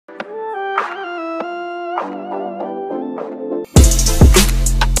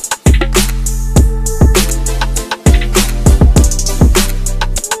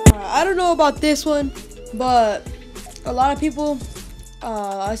about this one, but a lot of people,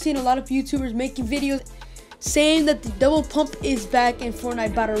 I've seen a lot of YouTubers making videos saying that the double pump is back in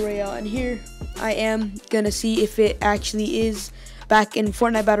Fortnite Battle Royale, and here I am gonna see if it actually is back in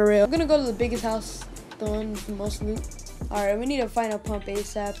Fortnite Battle Royale. I'm gonna go to the biggest house, the one with the most loot. Alright, we need to find a pump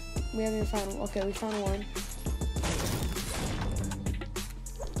ASAP. We haven't found one. Okay, we found one.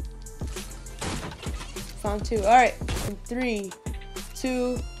 Found two. Alright, 3,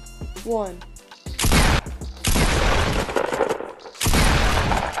 2, 1.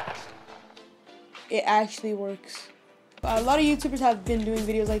 It actually works. A lot of YouTubers have been doing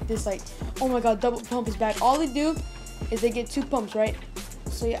videos like this, like, oh my god, double pump is back. All they do is they get 2 pumps, right?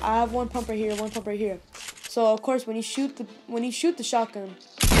 So yeah, I have 1 pump right here, 1 pump right here. So of course, when you shoot the shotgun,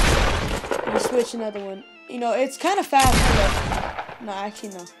 you switch another one. You know, it's kind of fast. No, actually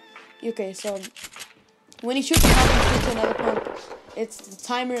no. Okay, so when you shoot the pump, you switch to another pump. It's the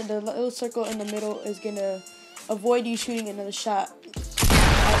timer. The little circle in the middle is gonna avoid you shooting another shot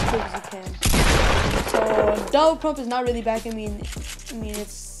as quick as you can. So double pump is not really back. I mean,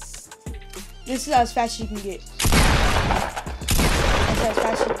 this is as fast as you can get. That's as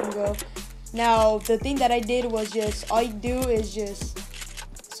fast as you can go. Now the thing that I did was just, all you do is just,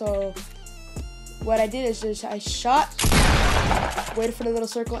 so what I did is just I shot, waited for the little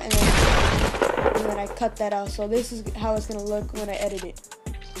circle, and then I cut that out. So this is how it's gonna look when I edit it.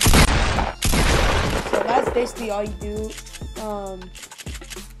 So that's basically all you do.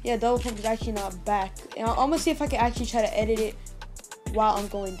 Yeah, double pump is actually not back. And I'm gonna see if I can actually try to edit it while I'm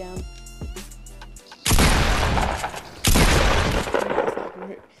going down.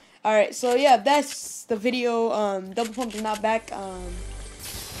 Alright, so yeah, that's the video. Double pump is not back. I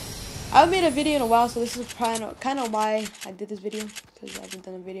haven't made a video in a while, so this is probably kind of why I did this video, because I haven't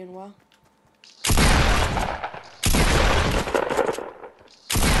done a video in a while.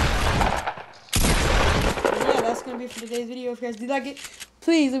 Yeah, that's gonna be it for today's video. If you guys did like it,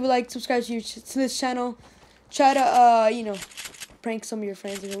 please leave a like, subscribe to this channel. Try to you know, prank some of your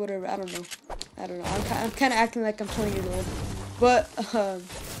friends or whatever. I don't know. I'm kind of acting like I'm 20 years old, but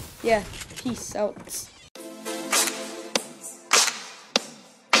yeah, peace out.